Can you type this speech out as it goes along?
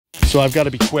So I've got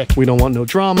to be quick. We don't want no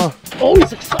drama.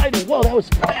 Always exciting. Whoa, that was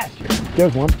fast.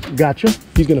 There's one. Gotcha.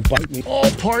 He's gonna bite me.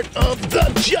 All part of the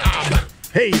job.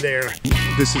 Hey there.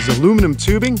 This is aluminum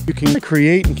tubing. You can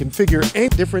create and configure any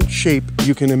different shape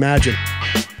you can imagine.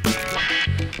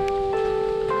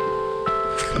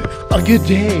 A good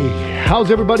day. How's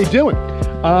everybody doing?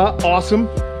 Awesome.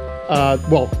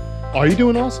 Well, are you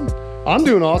doing awesome? I'm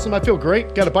doing awesome. I feel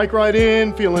great. Got a bike ride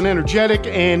in, feeling energetic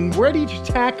and ready to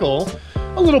tackle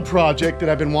a little project that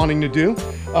I've been wanting to do.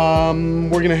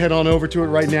 We're gonna head on over to it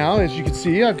right now. As you can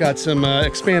see, I've got some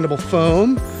expandable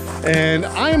foam, and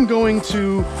I am going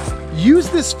to use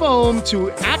this foam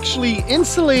to actually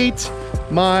insulate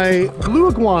my blue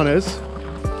iguanas.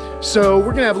 So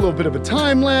we're gonna have a little bit of a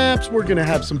time lapse. We're gonna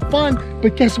have some fun,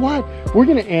 but guess what? We're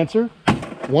gonna answer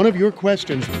one of your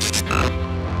questions.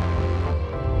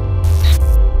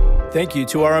 Thank you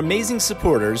to our amazing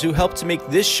supporters who help to make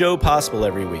this show possible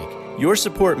every week. Your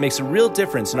support makes a real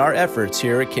difference in our efforts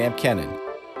here at Kamp Kenan.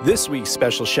 This week's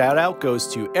special shout out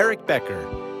goes to Eric Becker.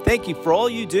 Thank you for all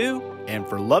you do and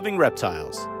for loving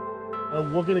reptiles.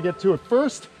 We're gonna get to it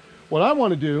first. What I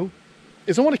wanna do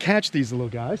is I wanna catch these little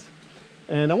guys.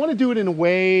 And I wanna do it in a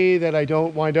way that I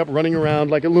don't wind up running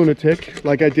around like a lunatic,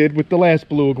 like I did with the last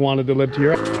blue iguana that lived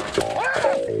here.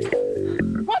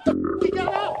 What the f*** he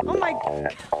got out? Oh my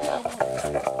God.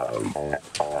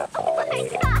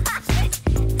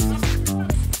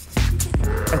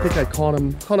 I think I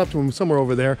caught up to him somewhere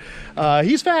over there.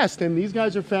 He's fast, and these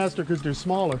guys are faster because they're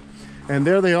smaller. And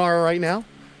there they are right now,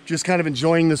 just kind of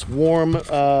enjoying this warm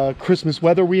Christmas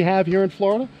weather we have here in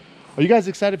Florida. Are you guys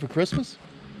excited for Christmas?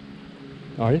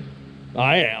 Are you?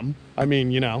 I am. I mean,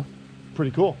 you know,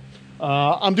 pretty cool.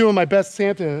 I'm doing my best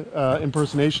Santa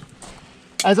impersonation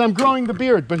as I'm growing the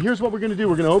beard, but here's what we're gonna do.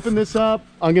 We're gonna open this up.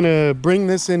 I'm gonna bring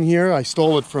this in here. I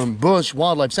stole it from Bush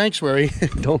Wildlife Sanctuary.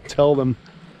 Don't tell them.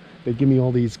 They give me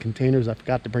all these containers. I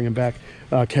forgot to bring them back,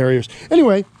 carriers.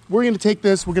 Anyway, we're gonna take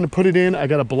this, we're gonna put it in. I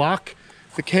gotta block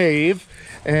the cave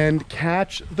and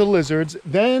catch the lizards.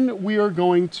 Then we are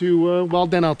going to, well,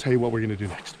 then I'll tell you what we're gonna do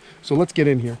next. So let's get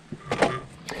in here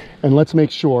and let's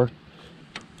make sure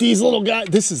these little guys,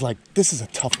 this is a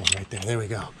tough one right there. There we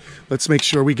go. Let's make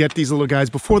sure we get these little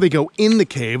guys before they go in the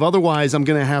cave. Otherwise, I'm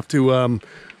gonna have to,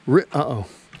 uh-oh,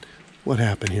 what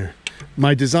happened here?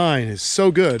 My design is so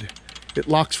good. It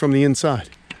locks from the inside.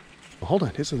 Well, hold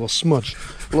on, here's a little smudge,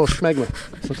 a little schmegma.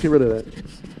 Let's get rid of that.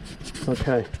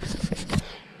 Okay.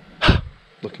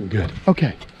 Looking good.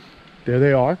 Okay, there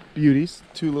they are, beauties.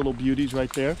 Two little beauties right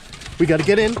there. We gotta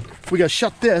get in, we gotta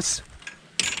shut this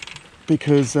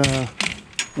because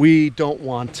we don't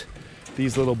want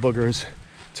these little boogers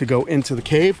to go into the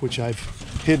cave, which I've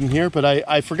hidden here, but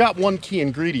I forgot one key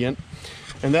ingredient,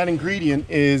 and that ingredient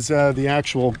is the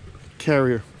actual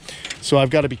carrier. So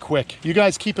I've got to be quick. You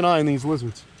guys keep an eye on these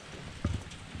lizards.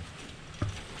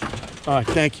 All right,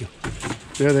 thank you.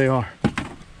 There they are.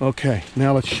 Okay,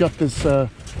 now let's shut this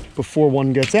before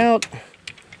one gets out.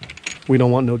 We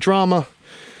don't want no drama.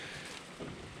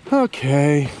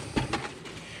 Okay.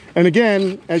 And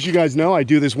again, as you guys know, I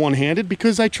do this one-handed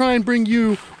because I try and bring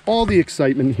you all the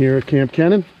excitement here at Kamp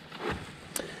Kenan.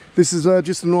 This is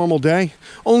just a normal day,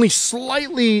 only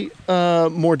slightly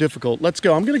more difficult. Let's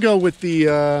go. I'm gonna go with the,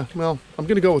 well, I'm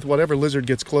gonna go with whatever lizard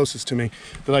gets closest to me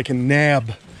that I can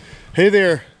nab. Hey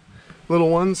there, little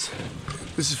ones.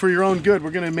 This is for your own good.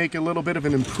 We're gonna make a little bit of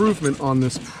an improvement on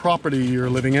this property you're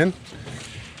living in.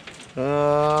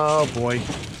 Oh boy.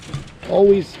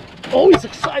 Always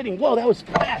exciting. Whoa, that was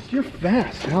fast. You're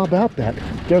fast. How about that?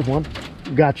 There's one.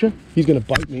 Gotcha. He's gonna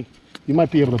bite me. You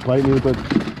might be able to bite me, but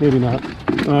maybe not.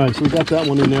 All right, so we got that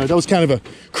one in there. That was kind of a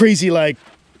crazy like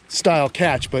style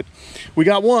catch, but we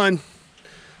got one.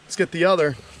 Let's get the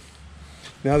other.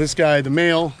 Now this guy, the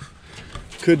male,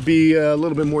 could be a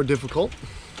little bit more difficult.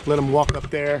 Let him walk up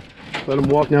there. Let him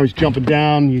walk. Now he's jumping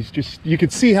down. He's just, you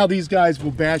can see how these guys will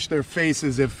bash their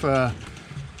faces if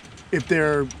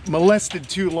they're molested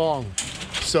too long.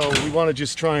 So we want to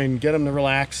just try and get them to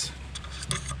relax,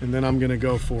 and then I'm gonna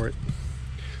go for it.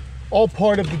 All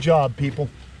part of the job, people.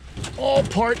 All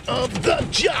part of the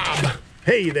job.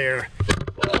 Hey there.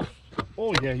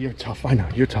 Oh yeah, you're tough. I know,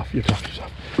 you're tough, you're tough, you're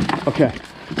tough. Okay,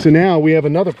 so now we have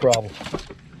another problem.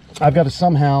 I've got to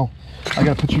somehow, I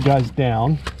got to put you guys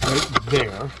down right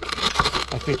there.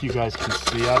 I think you guys can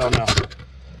see, I don't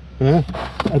know.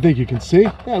 I think you can see,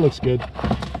 that looks good.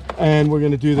 And we're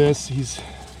gonna do this,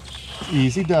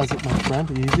 easy does it, my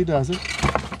friend, easy does it.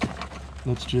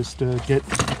 Let's just get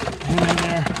him in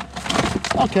there.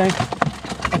 Okay,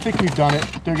 I think we've done it.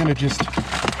 They're gonna just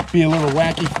be a little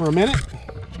wacky for a minute.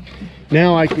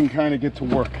 Now I can kind of get to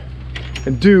work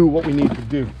and do what we need to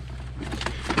do.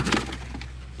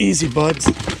 Easy, buds.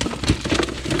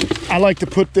 I like to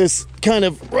put this kind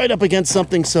of right up against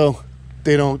something so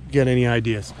they don't get any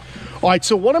ideas. All right,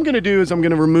 so what I'm gonna do is I'm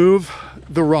gonna remove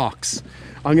the rocks.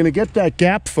 I'm gonna get that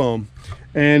gap foam.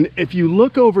 And if you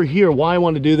look over here, why I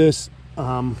want to do this, you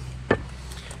know,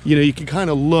 you can kind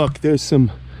of look, there's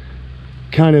some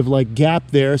kind of like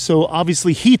gap there. So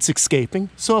obviously heat's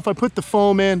escaping. So if I put the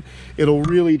foam in, it'll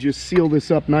really just seal this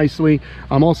up nicely.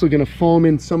 I'm also gonna foam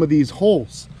in some of these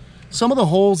holes. Some of the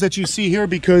holes that you see here,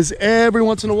 because every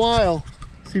once in a while,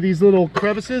 see these little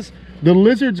crevices? The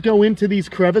lizards go into these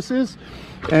crevices,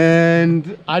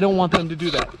 and I don't want them to do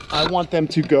that. I want them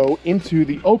to go into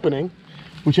the opening,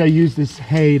 which I use this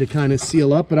hay to kind of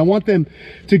seal up, but I want them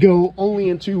to go only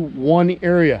into one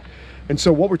area. And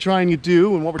so what we're trying to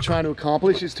do and what we're trying to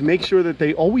accomplish is to make sure that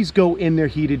they always go in their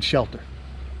heated shelter.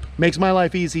 Makes my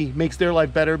life easy, makes their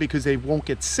life better because they won't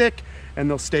get sick and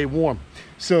they'll stay warm.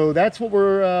 So that's what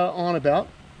we're on about.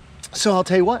 So I'll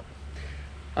tell you what,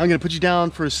 I'm gonna put you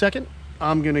down for a second.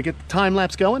 I'm gonna get the time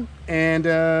lapse going, and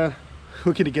we're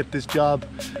gonna get this job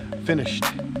finished.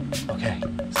 Okay,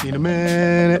 see you in a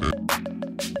minute.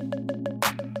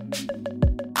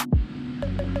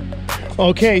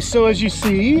 Okay, so as you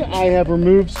see, I have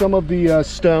removed some of the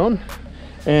stone,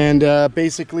 and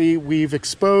basically we've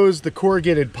exposed the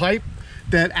corrugated pipe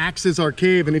that acts as our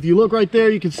cave. And if you look right there,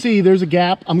 you can see there's a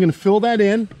gap. I'm gonna fill that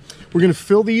in. We're gonna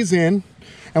fill these in,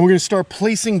 and we're gonna start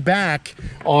placing back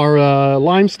our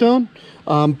limestone.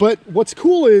 But what's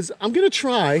cool is I'm gonna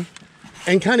try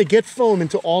and kind of get foam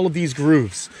into all of these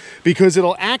grooves because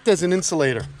it'll act as an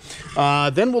insulator.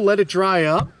 Then we'll let it dry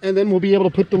up, and then we'll be able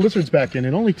to put the lizards back in.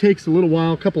 It only takes a little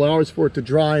while, a couple hours for it to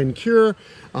dry and cure.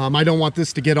 I don't want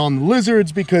this to get on the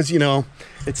lizards because, you know,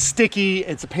 it's sticky,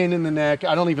 it's a pain in the neck.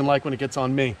 I don't even like when it gets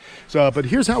on me. So, but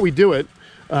here's how we do it.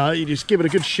 You just give it a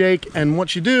good shake, and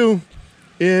what you do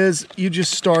is you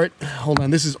just start, hold on,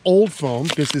 this is old foam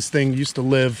because this thing used to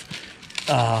live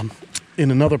in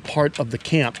another part of the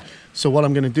camp. So what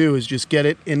I'm gonna do is just get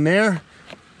it in there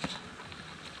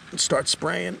and start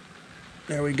spraying.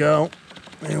 There we go,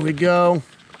 there we go.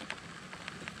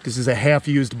 This is a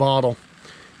half-used bottle,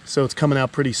 so it's coming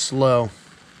out pretty slow.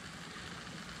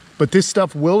 But this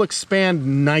stuff will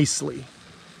expand nicely.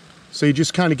 So you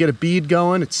just kind of get a bead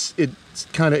going, it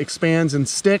kind of expands and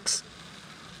sticks,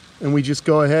 and we just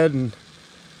go ahead and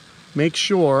make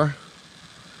sure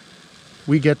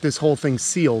we get this whole thing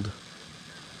sealed.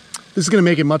 This is going to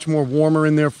make it much more warmer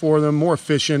in there for them, more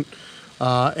efficient,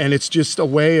 and it's just a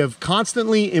way of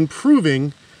constantly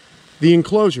improving the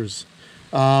enclosures.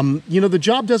 You know, the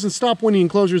job doesn't stop when the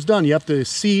enclosure is done. You have to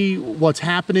see what's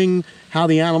happening, how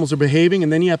the animals are behaving,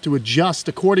 and then you have to adjust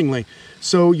accordingly.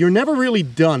 So you're never really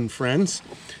done, friends.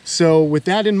 So with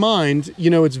that in mind, you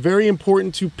know, it's very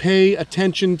important to pay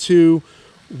attention to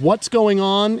what's going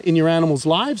on in your animals'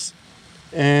 lives.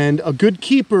 And a good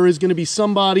keeper is going to be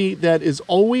somebody that is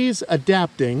always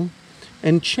adapting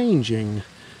and changing,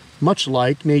 much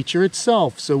like nature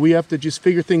itself. So we have to just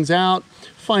figure things out,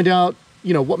 find out,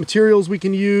 you know, what materials we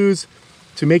can use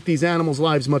to make these animals'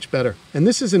 lives much better. And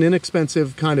this is an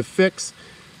inexpensive kind of fix,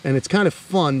 and it's kind of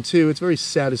fun too. It's very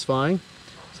satisfying.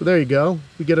 So there you go.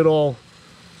 We get it all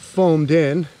foamed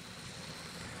in,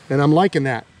 and I'm liking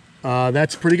that.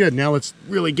 That's pretty good. Now let's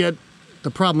really get, the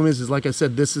problem is like I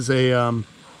said, this is a,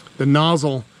 the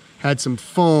nozzle had some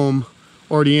foam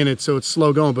already in it, so it's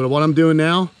slow going. But what I'm doing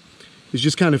now is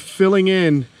just kind of filling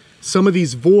in some of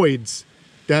these voids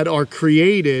that are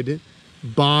created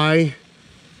by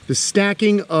the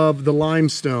stacking of the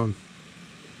limestone.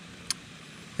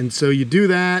 And so you do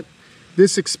that,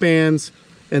 this expands,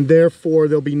 and therefore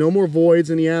there'll be no more voids,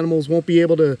 and the animals won't be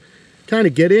able to kind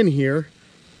of get in here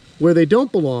where they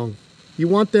don't belong. You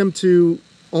want them to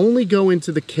only go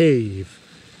into the cave.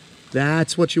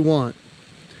 That's what you want.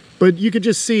 But you could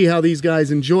just see how these guys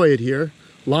enjoy it here.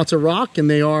 Lots of rock, and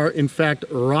they are in fact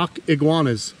rock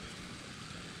iguanas.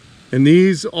 And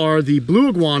these are the blue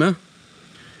iguana,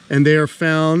 and they are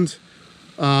found,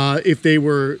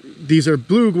 these are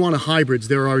blue iguana hybrids.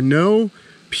 There are no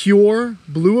pure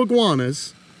blue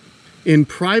iguanas in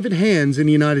private hands in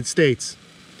the United States.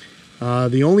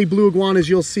 The only blue iguanas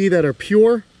you'll see that are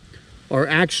pure are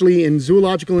actually in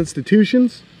zoological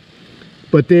institutions,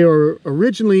 but they are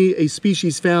originally a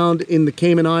species found in the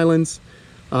Cayman Islands,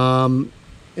 and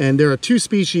there are two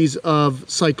species of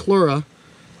Cyclura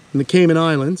in the Cayman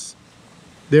Islands.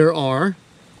 There are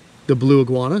the blue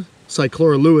iguana,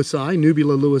 Cyclura lewisi,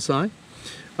 Nubula lewisi,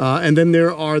 and then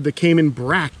there are the Cayman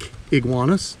brack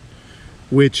iguanas,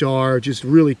 which are just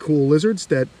really cool lizards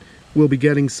that we'll be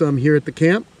getting some here at the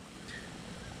camp.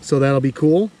 So that'll be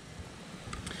cool.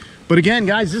 But again,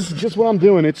 guys, this is just what I'm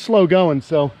doing. It's slow going,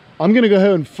 so I'm gonna go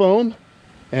ahead and foam,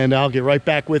 and I'll get right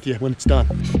back with you when it's done.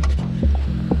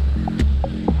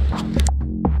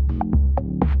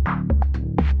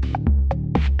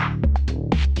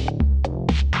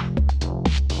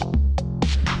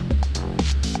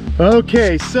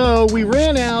 Okay, so we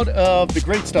ran out of the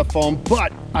Great Stuff foam,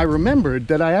 but I remembered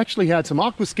that I actually had some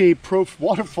Aquascape Pro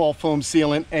waterfall foam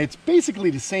sealant, and it's basically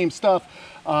the same stuff.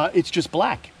 It's just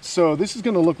black. So this is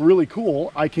gonna look really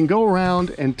cool. I can go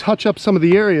around and touch up some of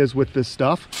the areas with this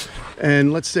stuff.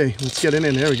 And let's see, let's get it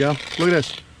in, there we go. Look at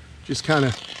this, just kind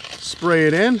of spray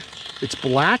it in. It's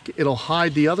black, it'll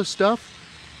hide the other stuff.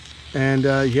 And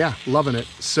yeah, loving it.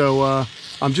 So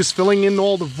I'm just filling in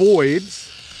all the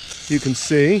voids, you can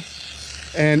see.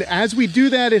 And as we do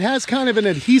that, it has kind of an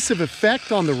adhesive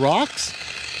effect on the rocks.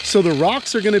 So the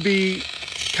rocks are gonna be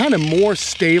kind of more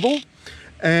stable.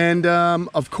 And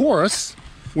of course,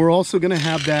 we're also gonna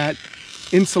have that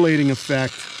insulating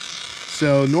effect.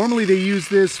 So normally they use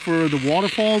this for the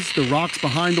waterfalls, the rocks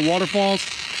behind the waterfalls.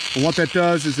 And what that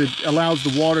does is it allows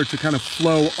the water to kind of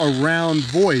flow around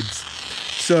voids.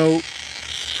 So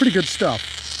pretty good stuff.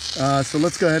 So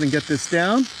let's go ahead and get this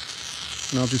down.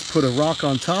 And I'll just put a rock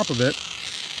on top of it.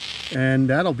 And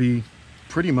that'll be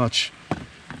pretty much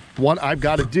what I've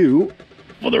got to do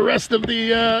for the rest of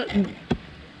the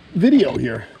video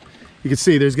here. You can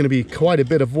see there's going to be quite a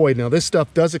bit of void. Now this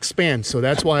stuff does expand, so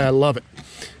that's why I love it.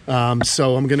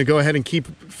 So I'm going to go ahead and keep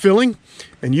filling,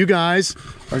 and you guys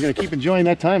are going to keep enjoying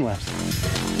that time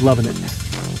lapse. Loving it.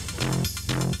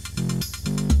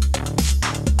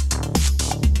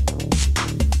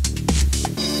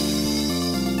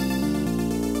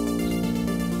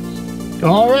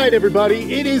 All right,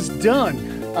 everybody, it is done.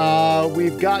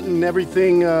 We've gotten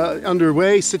everything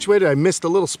underway, situated. I missed a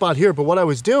little spot here, but what I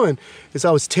was doing is I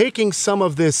was taking some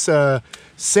of this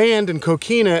sand and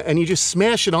coquina, and you just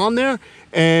smash it on there,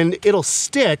 and it'll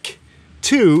stick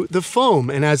to the foam.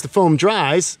 And as the foam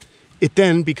dries, it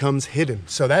then becomes hidden.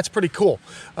 So that's pretty cool.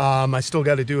 I still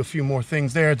got to do a few more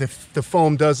things there. The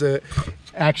foam does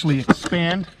actually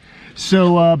expand.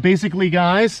 So basically,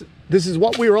 guys, this is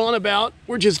what we were on about.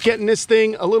 We're just getting this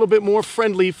thing a little bit more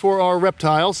friendly for our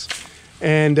reptiles.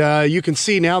 And you can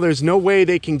see now there's no way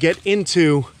they can get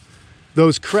into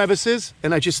those crevices.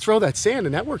 And I just throw that sand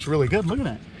and that works really good. Look at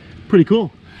that. Pretty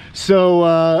cool. So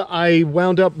I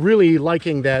wound up really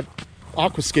liking that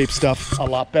aquascape stuff a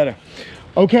lot better.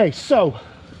 Okay, so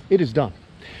it is done.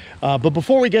 But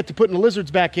before we get to putting the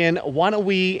lizards back in, why don't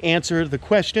we answer the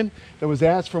question that was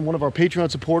asked from one of our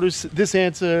Patreon supporters. This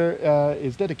answer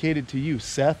is dedicated to you,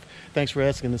 Seth. Thanks for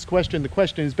asking this question. The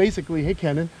question is basically, hey,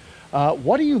 Kenan,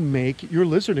 what do you make your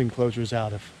lizard enclosures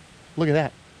out of? Look at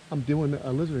that. I'm doing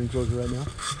a lizard enclosure right now.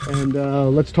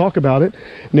 And let's talk about it.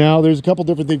 Now, there's a couple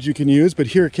different things you can use, but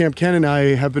here at Kamp Kenan,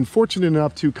 I have been fortunate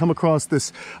enough to come across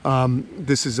this.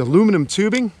 This is aluminum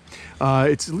tubing.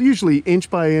 It's usually inch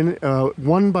by inch,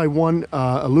 1 by 1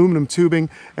 aluminum tubing,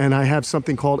 and I have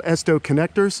something called Esto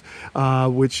connectors,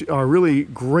 which are really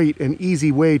great and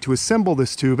easy way to assemble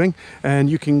this tubing, and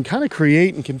you can kind of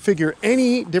create and configure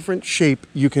any different shape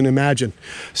you can imagine.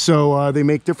 So they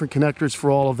make different connectors for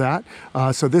all of that.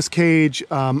 So this cage,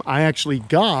 I actually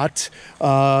got,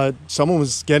 someone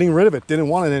was getting rid of it, didn't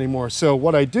want it anymore. So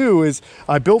what I do is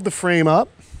I build the frame up,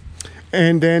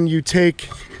 and then you take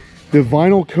the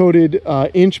vinyl coated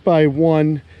inch by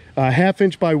 1, half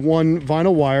inch by 1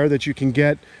 vinyl wire that you can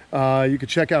get. You can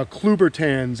check out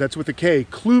Klubertans, that's with a K,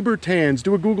 Klubertans,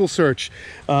 do a Google search.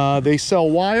 They sell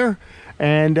wire,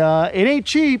 and it ain't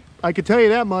cheap, I can tell you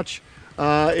that much.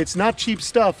 It's not cheap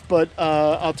stuff, but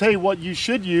I'll tell you what you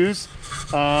should use.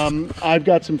 I've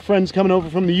got some friends coming over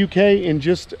from the UK in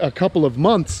just a couple of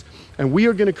months, and we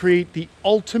are gonna create the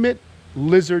ultimate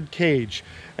lizard cage.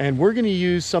 And we're going to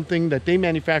use something that they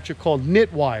manufacture called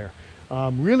knit wire.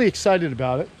 I'm really excited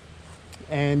about it.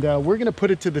 And we're going to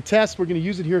put it to the test. We're going to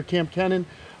use it here at Kamp Kenan.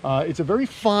 It's a very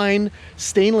fine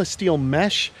stainless steel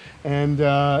mesh, and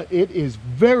it is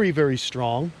very, very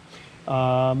strong.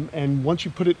 And once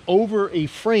you put it over a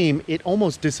frame, it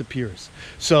almost disappears.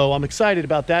 So I'm excited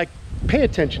about that. Pay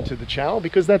attention to the channel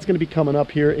because that's going to be coming up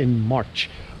here in March.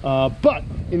 But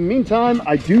in the meantime,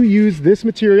 I do use this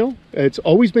material. It's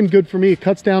always been good for me. It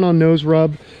cuts down on nose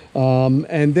rub.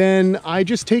 And then I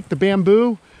just take the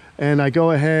bamboo and I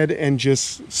go ahead and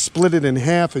just split it in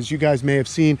half, as you guys may have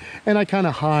seen, and I kind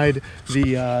of hide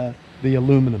the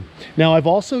aluminum. Now I've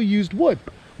also used wood.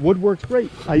 wood works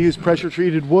great. I use pressure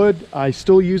treated wood. I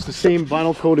still use the same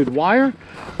vinyl coated wire.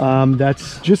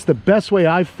 That's just the best way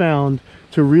I've found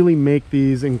to really make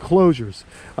these enclosures.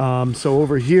 So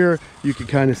over here, you can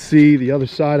kind of see the other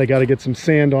side. I got to get some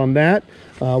sand on that,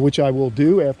 which I will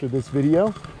do after this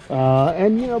video.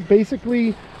 And you know,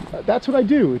 basically, that's what I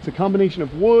do. It's a combination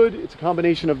of wood, it's a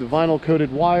combination of the vinyl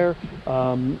coated wire,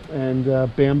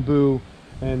 and bamboo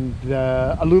and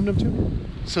aluminum tube.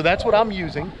 So that's what I'm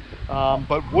using.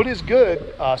 But wood is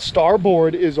good.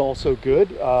 Starboard is also good.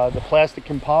 The plastic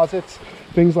composites,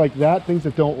 things like that, things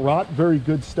that don't rot, very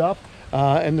good stuff.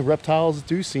 And the reptiles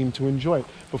do seem to enjoy it.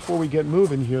 Before we get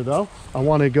moving here though, I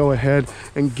want to go ahead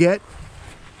and get,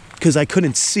 because I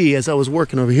couldn't see as I was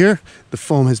working over here, the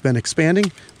foam has been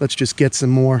expanding. Let's just get some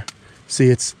more. See,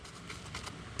 it's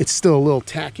still a little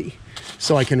tacky.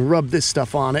 So I can rub this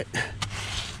stuff on it,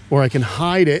 or I can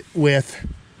hide it with,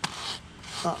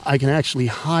 I can actually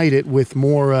hide it with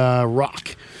more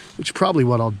rock, which is probably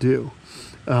what I'll do.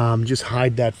 Just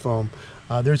hide that foam.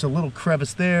 There's a little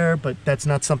crevice there, but that's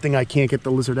not something I can't get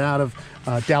the lizard out of.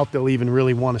 Doubt they'll even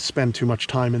really want to spend too much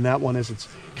time in that one, as it's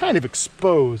kind of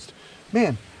exposed.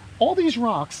 Man, all these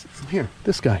rocks, here,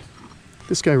 this guy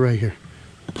right here,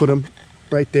 put them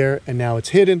right there, and now it's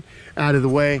hidden, out of the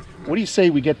way. What do you say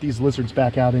we get these lizards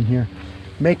back out in here,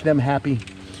 make them happy?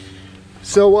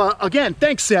 So again,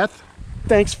 thanks Seth.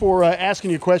 Thanks for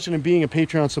asking your question and being a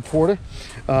Patreon supporter.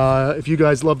 If you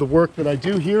guys love the work that I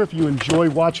do here, if you enjoy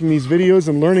watching these videos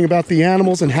and learning about the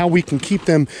animals and how we can keep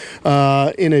them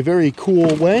in a very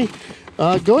cool way,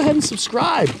 go ahead and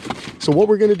subscribe. So what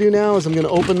we're going to do now is I'm going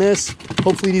to open this.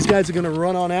 Hopefully these guys are going to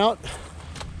run on out.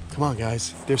 Come on,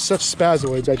 guys. They're such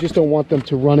spazoids. I just don't want them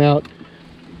to run out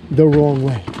the wrong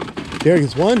way. There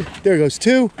goes one. There goes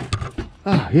two.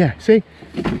 Ah, yeah. See?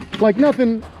 Like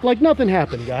nothing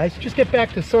happened, guys. Just get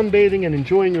back to sunbathing and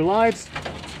enjoying your lives,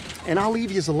 and I'll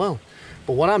leave you alone.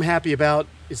 But what I'm happy about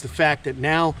is the fact that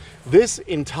now this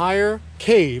entire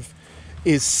cave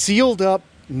is sealed up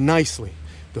nicely.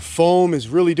 The foam is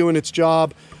really doing its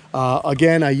job.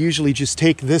 Again, I usually just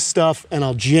take this stuff and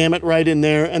I'll jam it right in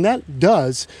there, and that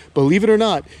does, believe it or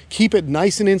not, keep it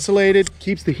nice and insulated,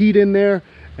 keeps the heat in there.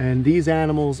 And these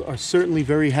animals are certainly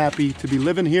very happy to be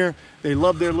living here. They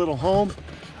love their little home,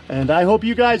 and I hope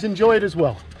you guys enjoy it as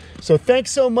well. So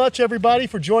thanks so much, everybody,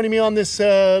 for joining me on this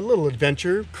little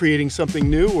adventure, creating something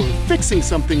new or fixing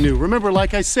something new. Remember,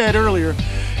 like I said earlier,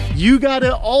 you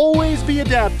gotta always be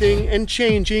adapting and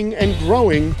changing and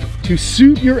growing to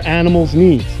suit your animal's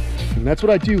needs. And that's what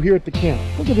I do here at the camp.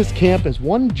 Look at this camp as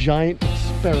one giant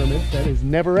experiment that is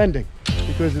never ending.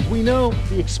 Because as we know,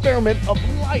 the experiment of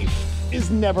life is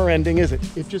never ending, is it?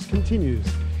 It just continues.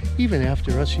 Even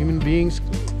after us human beings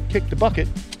kick the bucket,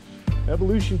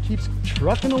 evolution keeps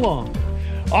trucking along.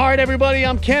 All right, everybody,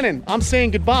 I'm Kenan. I'm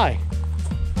saying goodbye.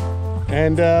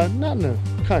 And not in a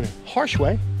kind of harsh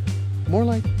way, more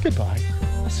like goodbye.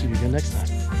 I'll see you again next time.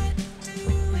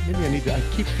 Maybe I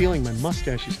keep feeling my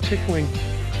mustache is tickling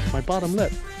my bottom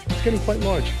lip. It's getting quite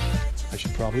large. I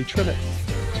should probably trim it.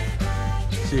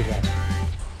 See you guys.